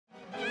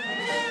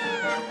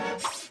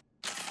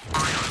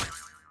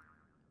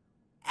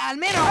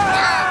almeno...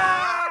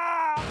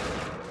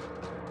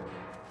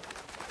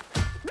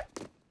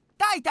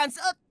 Titans,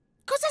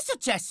 cos'è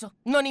successo?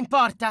 Non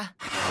importa.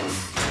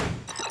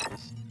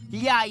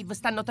 Gli H.I.V.E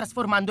stanno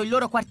trasformando il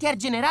loro quartier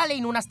generale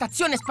in una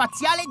stazione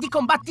spaziale di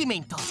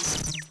combattimento.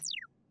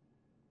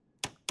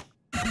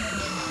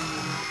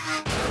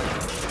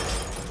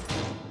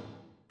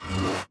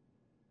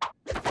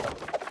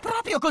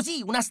 Proprio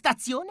così, una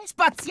stazione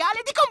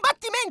spaziale di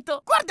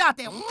combattimento!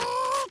 Guardate!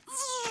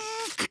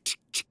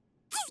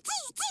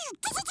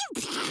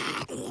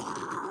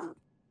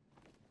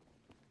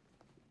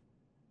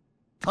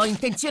 Ho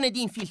intenzione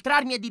di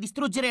infiltrarmi e di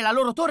distruggere la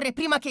loro torre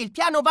prima che il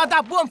piano vada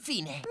a buon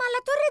fine. Ma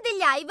la torre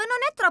degli H.I.V.E non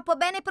è troppo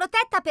bene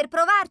protetta per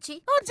provarci?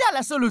 Ho già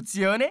la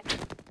soluzione.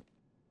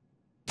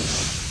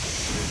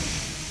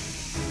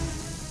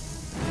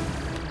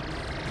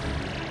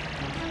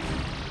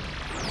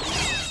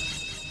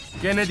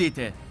 Che ne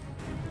dite?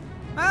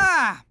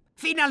 Ah,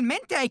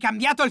 finalmente hai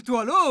cambiato il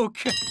tuo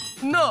look!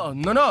 No,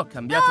 non ho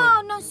cambiato...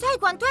 No, non sai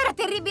quanto era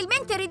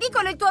terribilmente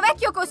ridicolo il tuo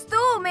vecchio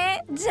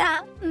costume!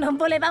 Già, non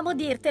volevamo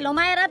dirtelo,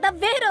 ma era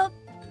davvero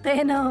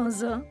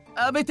penoso.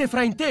 Avete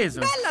frainteso.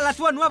 Bella la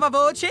tua nuova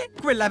voce!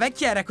 Quella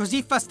vecchia era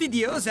così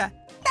fastidiosa!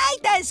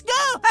 Titans,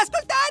 go!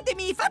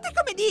 Ascoltatemi! Fate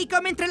come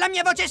dico mentre la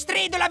mia voce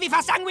stridula vi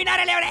fa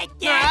sanguinare le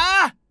orecchie!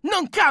 Ah!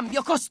 Non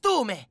cambio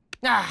costume!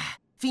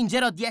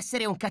 Fingerò di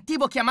essere un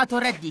cattivo chiamato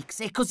Red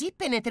X e così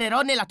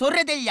penetrerò nella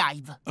torre degli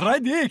H.I.V.E.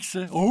 Red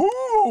X?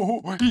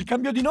 Il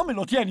cambio di nome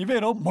lo tieni,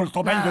 vero?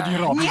 Molto meglio di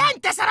Robin.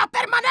 Niente sarà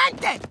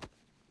permanente!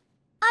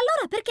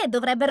 Allora perché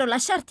dovrebbero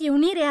lasciarti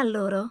unire a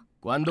loro?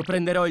 Quando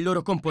prenderò il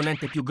loro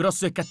componente più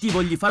grosso e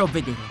cattivo gli farò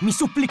vedere. Mi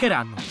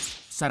supplicheranno.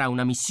 Sarà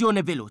una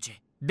missione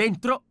veloce.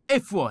 Dentro e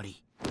fuori.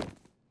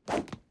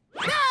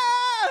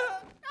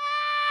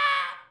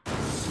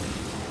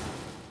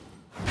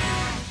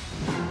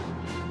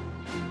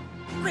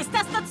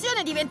 Questa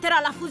stazione diventerà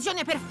la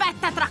fusione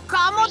perfetta tra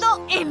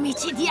comodo e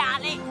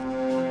micidiale!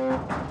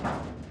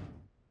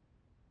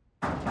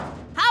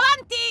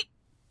 Avanti!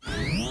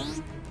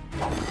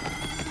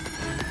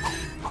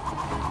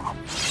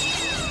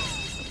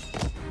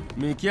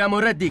 Mi chiamo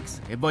Red X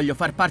e voglio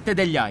far parte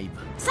degli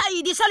H.I.V.E.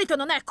 Sai, di solito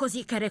non è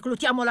così che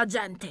reclutiamo la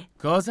gente.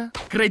 Cosa?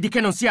 Credi che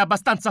non sia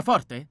abbastanza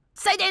forte?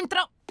 Sei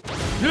dentro!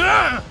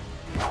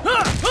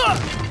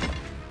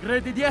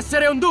 Credi di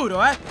essere un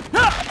duro, eh?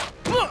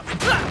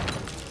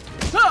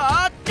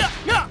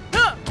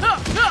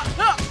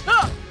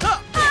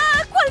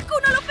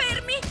 Qualcuno lo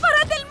fermi!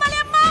 Farà del male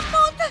a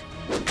Mammut!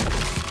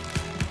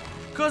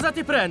 Cosa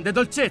ti prende,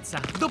 dolcezza?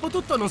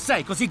 Dopotutto non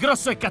sei così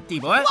grosso e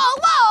cattivo, eh? Wow,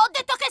 wow! Ho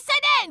detto che sei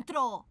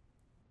dentro!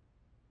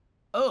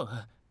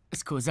 Oh,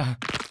 scusa.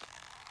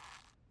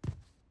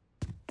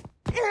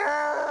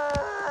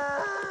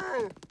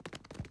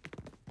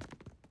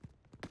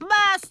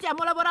 Beh,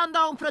 stiamo lavorando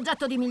a un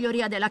progetto di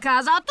miglioria della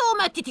casa. Tu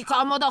mettiti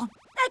comodo.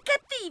 È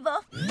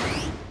cattivo.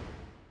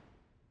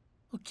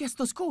 Ho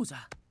chiesto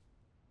scusa.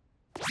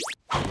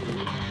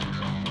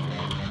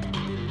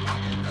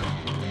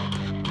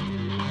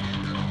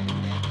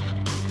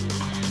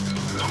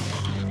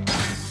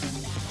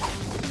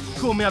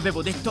 Come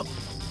avevo detto,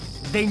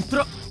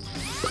 dentro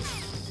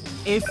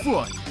e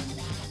fuori.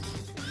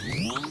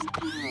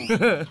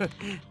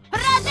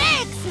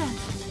 Radix!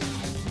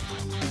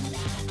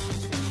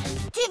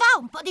 Ti va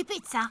un po' di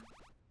pizza?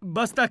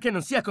 Basta che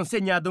non sia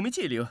consegna a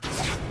domicilio,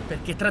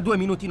 perché tra 2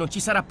 minuti non ci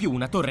sarà più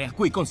una torre a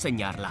cui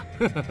consegnarla.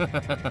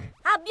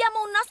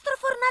 Abbiamo un nostro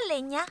forno a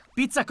legna?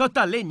 Pizza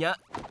cotta a legna?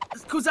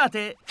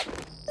 Scusate.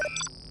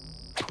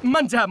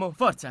 Mangiamo,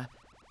 forza.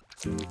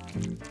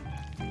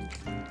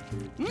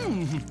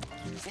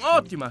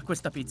 Ottima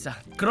questa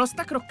pizza,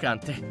 crosta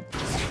croccante.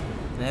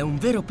 È un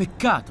vero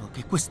peccato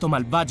che questo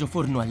malvagio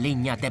forno a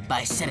legna debba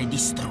essere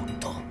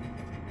distrutto.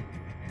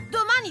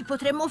 Domani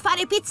potremmo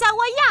fare pizza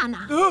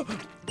hawaiana.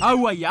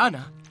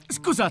 Hawaiana?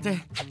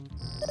 Scusate.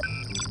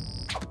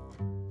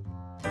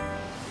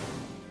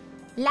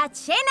 La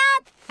cena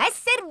è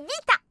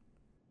servita.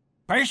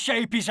 Pesce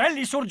e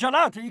piselli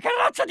surgelati? Che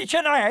razza di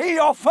cena è?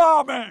 Io ho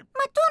fame!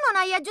 Ma tu non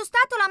hai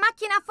aggiustato la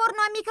macchina a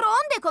forno a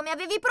microonde come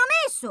avevi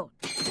promesso.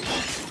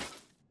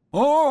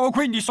 Oh,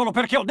 quindi solo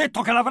perché ho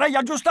detto che l'avrei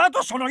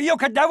aggiustato sono io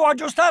che devo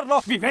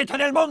aggiustarlo? Vivete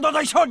nel mondo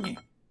dei sogni!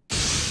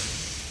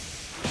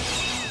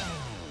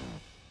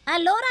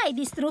 Allora hai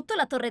distrutto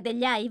la torre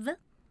degli H.I.V.E?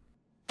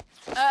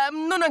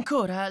 Non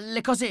ancora,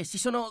 le cose si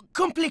sono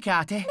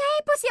complicate.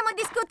 Possiamo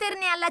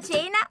discuterne alla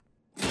cena.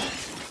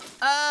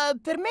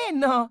 Per me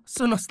no,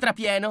 sono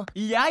strapieno.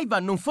 Gli H.I.V.E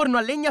hanno un forno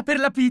a legna per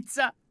la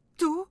pizza.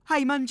 Tu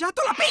hai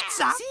mangiato la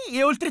pizza? Sì,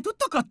 e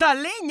oltretutto cotta a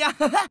legna.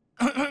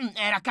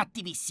 Era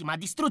cattivissima.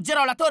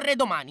 Distruggerò la torre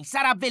domani.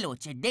 Sarà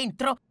veloce,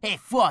 dentro e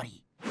fuori.